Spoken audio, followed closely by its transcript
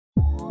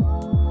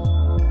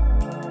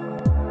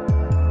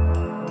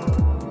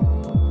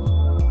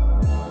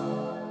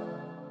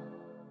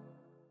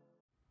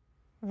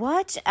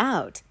Watch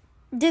out!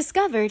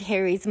 Discovered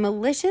Harry's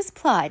malicious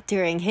plot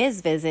during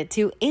his visit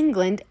to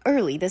England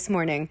early this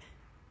morning.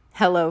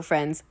 Hello,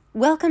 friends.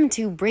 Welcome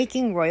to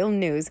breaking royal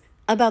news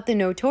about the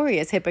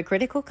notorious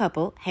hypocritical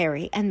couple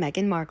Harry and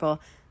Meghan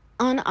Markle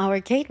on our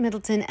Kate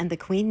Middleton and the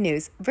Queen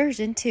News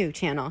version 2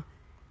 channel.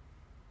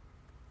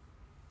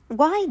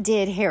 Why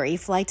did Harry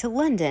fly to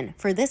London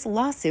for this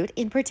lawsuit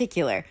in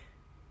particular?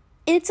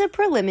 It's a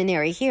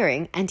preliminary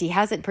hearing, and he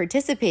hasn't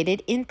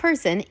participated in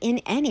person in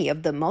any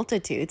of the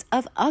multitudes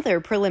of other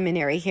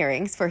preliminary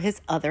hearings for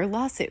his other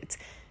lawsuits.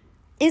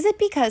 Is it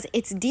because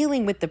it's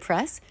dealing with the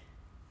press?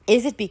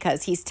 Is it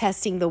because he's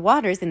testing the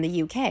waters in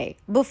the UK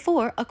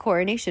before a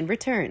coronation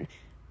return?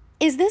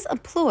 Is this a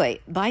ploy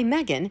by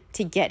Meghan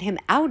to get him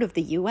out of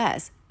the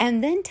US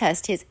and then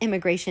test his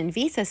immigration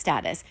visa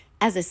status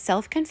as a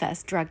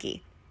self-confessed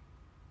druggie?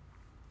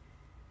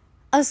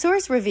 A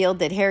source revealed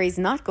that Harry's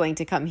not going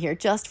to come here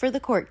just for the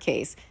court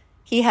case.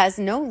 He has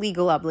no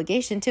legal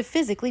obligation to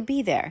physically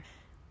be there.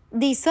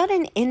 The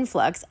sudden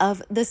influx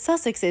of the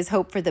Sussexes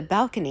hope for the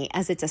balcony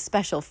as it's a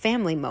special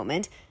family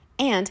moment,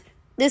 and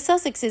the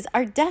Sussexes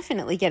are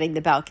definitely getting the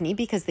balcony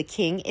because the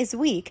king is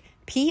weak.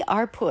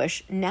 PR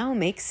push now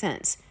makes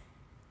sense.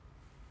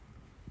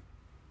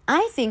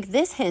 I think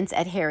this hints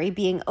at Harry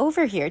being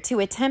over here to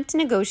attempt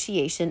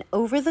negotiation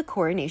over the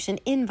coronation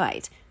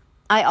invite.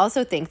 I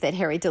also think that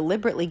Harry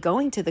deliberately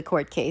going to the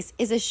court case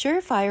is a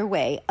surefire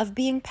way of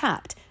being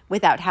papped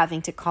without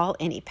having to call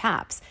any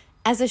paps,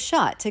 as a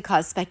shot to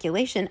cause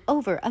speculation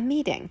over a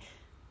meeting.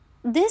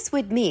 This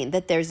would mean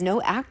that there's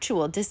no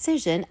actual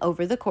decision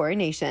over the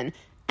coronation,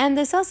 and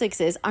the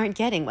Sussexes aren't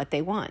getting what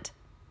they want.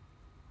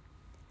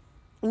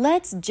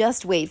 Let's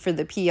just wait for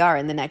the PR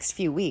in the next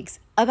few weeks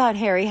about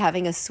Harry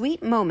having a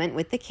sweet moment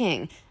with the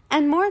king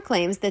and more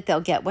claims that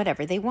they'll get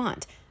whatever they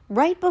want,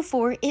 right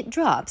before it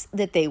drops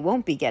that they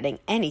won't be getting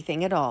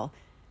anything at all.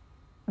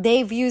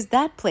 They've used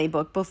that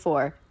playbook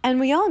before, and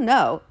we all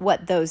know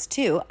what those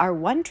two are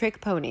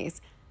one-trick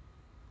ponies.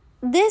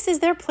 This is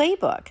their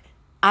playbook.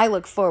 I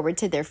look forward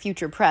to their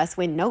future press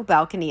when no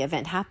balcony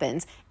event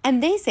happens,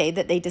 and they say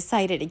that they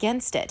decided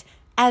against it,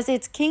 as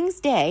it's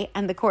King's Day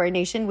and the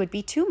coronation would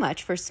be too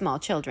much for small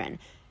children.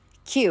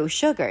 Cue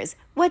sugars,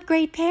 what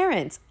great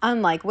parents!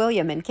 Unlike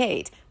William and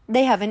Kate,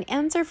 they have an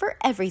answer for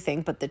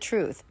everything but the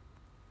truth.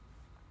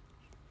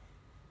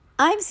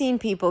 I've seen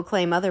people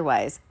claim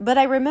otherwise, but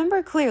I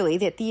remember clearly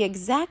that the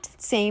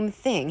exact same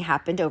thing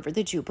happened over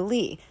the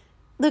Jubilee.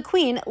 The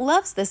Queen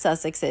loves the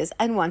Sussexes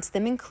and wants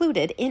them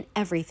included in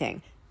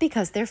everything,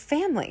 because they're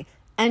family,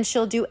 and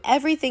she'll do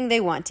everything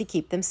they want to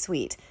keep them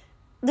sweet.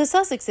 The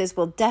Sussexes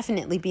will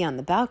definitely be on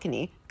the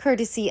balcony,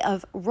 courtesy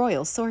of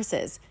royal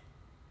sources.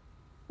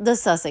 The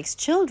Sussex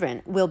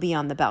children will be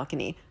on the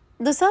balcony.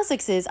 The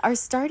Sussexes are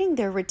starting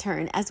their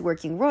return as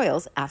working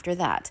royals after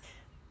that.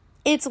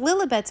 It's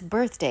Lilibet's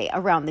birthday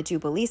around the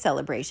Jubilee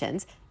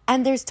celebrations,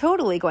 and there's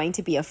totally going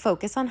to be a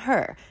focus on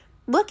her.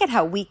 Look at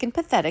how weak and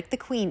pathetic the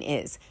Queen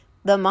is.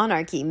 The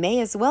monarchy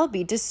may as well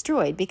be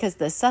destroyed because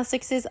the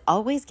Sussexes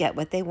always get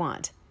what they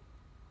want.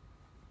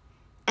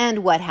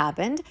 And what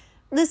happened?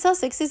 The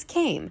Sussexes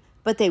came,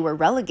 but they were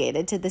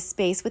relegated to the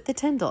space with the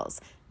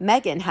Tyndalls.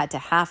 Meghan had to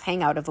half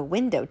hang out of a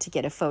window to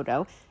get a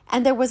photo,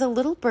 and there was a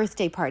little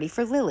birthday party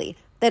for Lily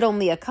that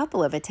only a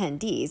couple of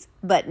attendees,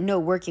 but no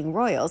working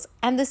royals,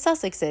 and the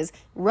Sussexes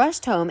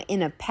rushed home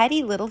in a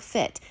petty little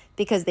fit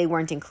because they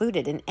weren't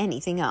included in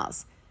anything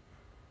else.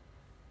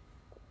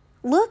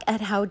 Look at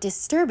how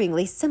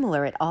disturbingly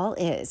similar it all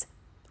is.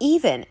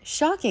 Even,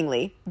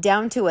 shockingly,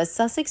 down to a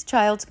Sussex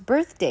child's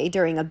birthday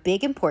during a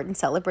big important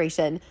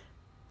celebration.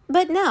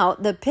 But now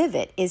the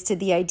pivot is to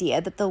the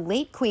idea that the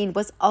late Queen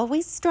was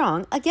always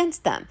strong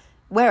against them,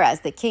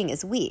 whereas the king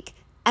is weak,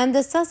 and the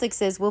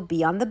Sussexes will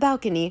be on the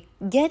balcony,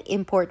 get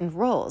important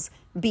roles,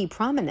 be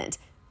prominent,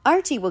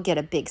 Archie will get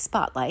a big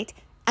spotlight,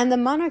 and the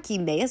monarchy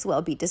may as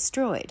well be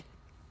destroyed.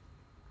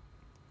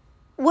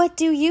 What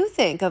do you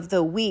think of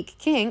the weak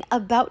king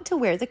about to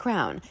wear the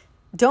crown?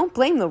 Don't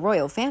blame the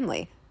royal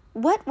family.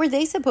 What were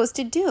they supposed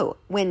to do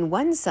when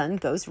one son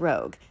goes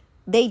rogue?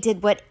 They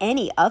did what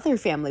any other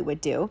family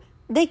would do.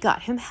 They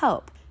got him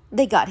help.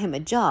 They got him a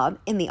job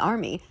in the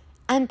army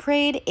and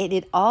prayed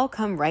it'd all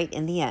come right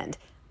in the end.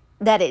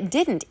 That it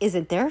didn't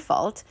isn't their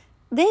fault.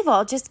 They've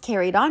all just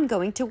carried on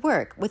going to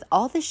work with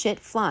all the shit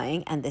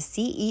flying and the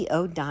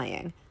CEO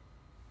dying.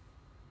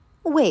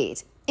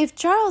 Wait, if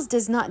Charles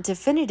does not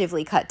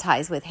definitively cut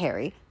ties with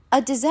Harry,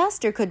 a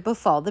disaster could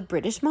befall the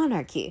British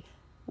monarchy.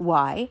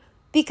 Why?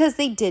 Because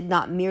they did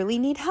not merely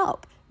need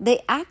help.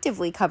 They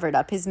actively covered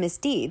up his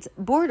misdeeds,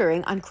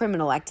 bordering on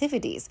criminal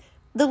activities.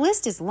 The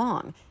list is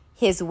long.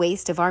 His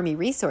waste of army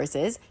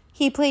resources,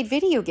 he played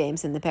video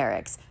games in the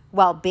barracks,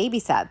 while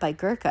babysat by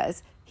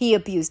Gurkhas. He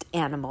abused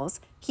animals.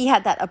 He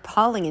had that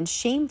appalling and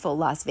shameful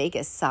Las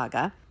Vegas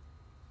saga.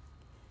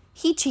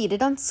 He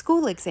cheated on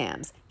school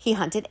exams. He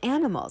hunted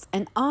animals,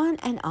 and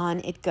on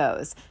it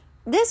goes.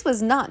 This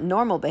was not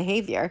normal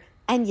behavior,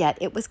 and yet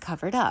it was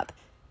covered up.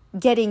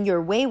 Getting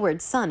your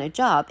wayward son a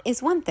job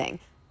is one thing,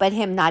 but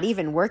him not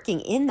even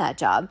working in that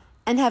job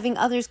and having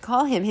others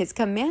call him his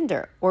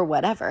commander or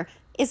whatever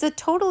is a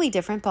totally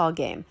different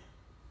ballgame.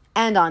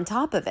 And on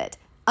top of it,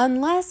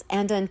 unless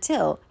and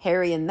until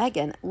Harry and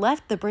Meghan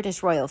left the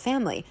British royal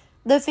family,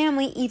 the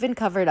family even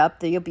covered up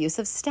the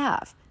abusive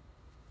staff.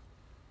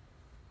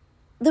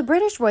 The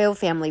British royal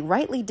family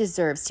rightly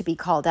deserves to be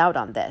called out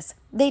on this.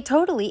 They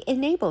totally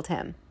enabled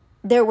him.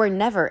 There were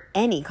never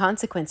any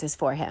consequences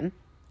for him,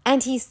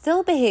 and he's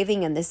still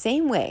behaving in the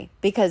same way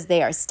because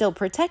they are still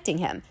protecting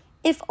him,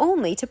 if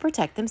only to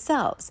protect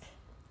themselves.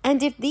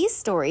 And if these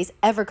stories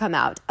ever come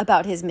out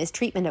about his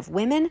mistreatment of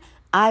women,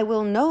 I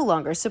will no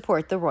longer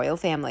support the royal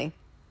family.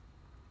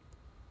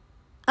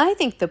 I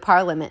think the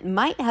Parliament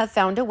might have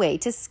found a way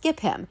to skip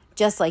him,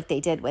 just like they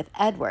did with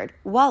Edward.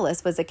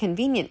 Wallace was a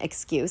convenient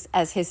excuse,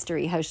 as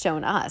history has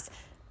shown us.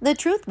 The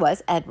truth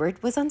was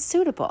Edward was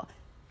unsuitable.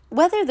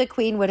 Whether the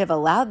Queen would have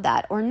allowed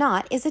that or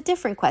not is a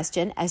different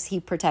question, as he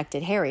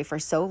protected Harry for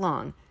so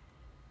long.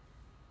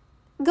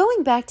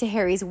 Going back to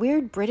Harry's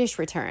weird British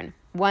return,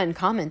 one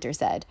commenter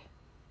said,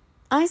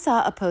 "I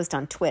saw a post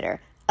on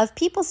Twitter of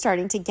people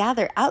starting to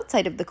gather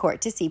outside of the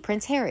court to see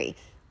Prince Harry.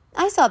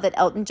 I saw that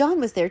Elton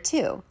John was there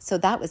too, so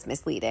that was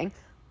misleading.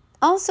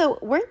 Also,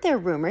 weren't there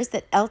rumors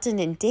that Elton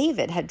and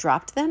David had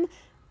dropped them?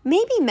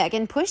 Maybe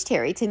Meghan pushed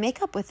Harry to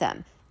make up with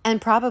them, and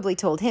probably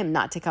told him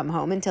not to come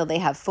home until they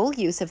have full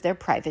use of their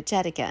private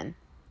jet again."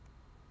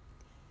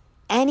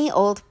 Any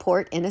old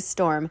port in a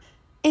storm.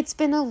 It's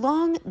been a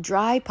long,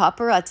 dry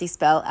paparazzi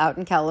spell out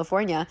in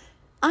California.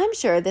 I'm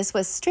sure this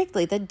was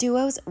strictly the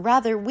duo's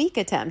rather weak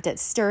attempt at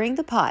stirring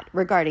the pot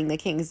regarding the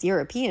king's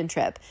European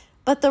trip,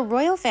 but the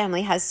royal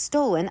family has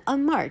stolen a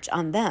march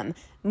on them,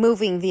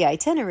 moving the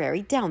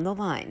itinerary down the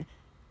line.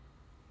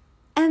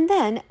 And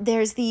then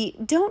there's the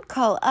 "don't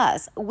call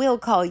us, we'll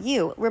call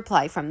you"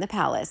 reply from the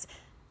palace.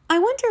 I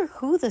wonder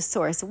who the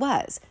source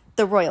was,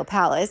 the Royal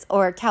Palace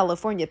or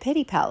California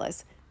Pity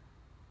Palace.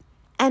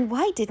 And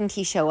why didn't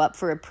he show up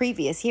for a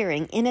previous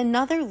hearing in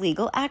another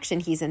legal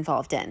action he's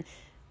involved in?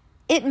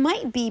 It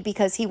might be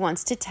because he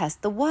wants to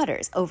test the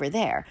waters over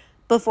there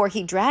before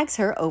he drags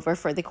her over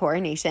for the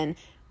coronation.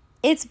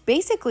 It's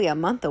basically a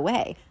month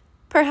away.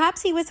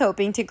 Perhaps he was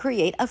hoping to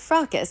create a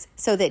fracas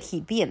so that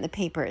he'd be in the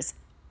papers.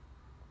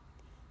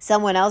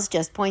 Someone else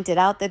just pointed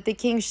out that the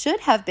king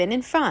should have been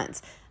in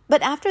France,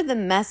 but after the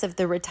mess of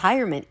the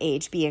retirement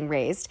age being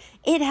raised,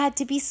 it had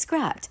to be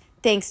scrapped,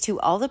 thanks to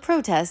all the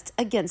protests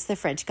against the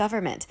French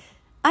government.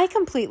 I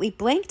completely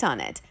blanked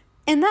on it.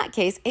 In that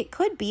case, it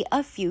could be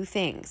a few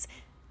things.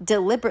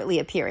 Deliberately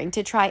appearing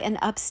to try and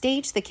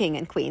upstage the king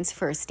and queen's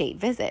first state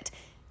visit,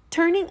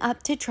 turning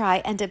up to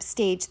try and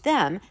upstage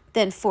them,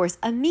 then force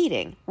a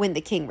meeting when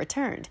the king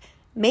returned.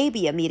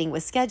 Maybe a meeting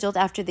was scheduled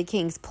after the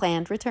king's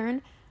planned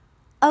return.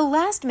 A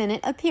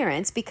last-minute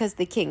appearance because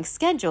the king's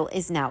schedule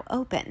is now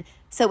open,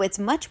 so it's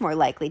much more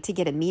likely to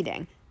get a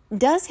meeting.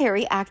 Does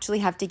Harry actually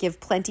have to give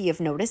plenty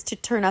of notice to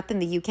turn up in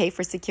the UK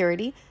for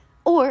security?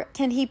 Or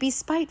can he be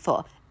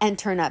spiteful and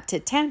turn up to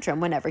tantrum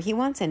whenever he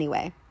wants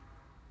anyway?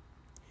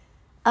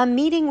 A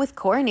meeting with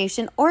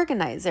coronation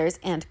organizers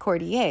and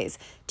courtiers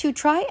to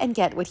try and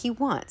get what he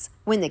wants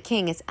when the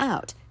king is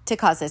out, to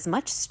cause as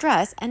much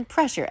stress and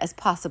pressure as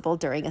possible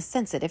during a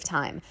sensitive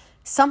time.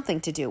 Something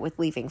to do with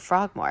leaving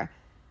Frogmore.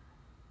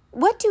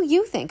 What do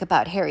you think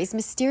about Harry's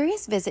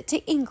mysterious visit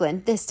to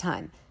England this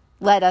time?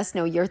 Let us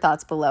know your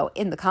thoughts below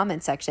in the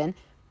comment section.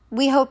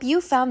 We hope you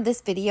found this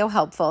video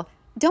helpful.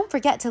 Don't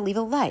forget to leave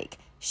a like,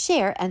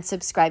 share, and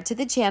subscribe to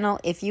the channel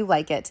if you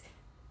like it.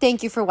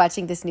 Thank you for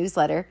watching this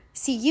newsletter.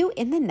 See you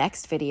in the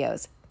next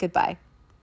videos. Goodbye.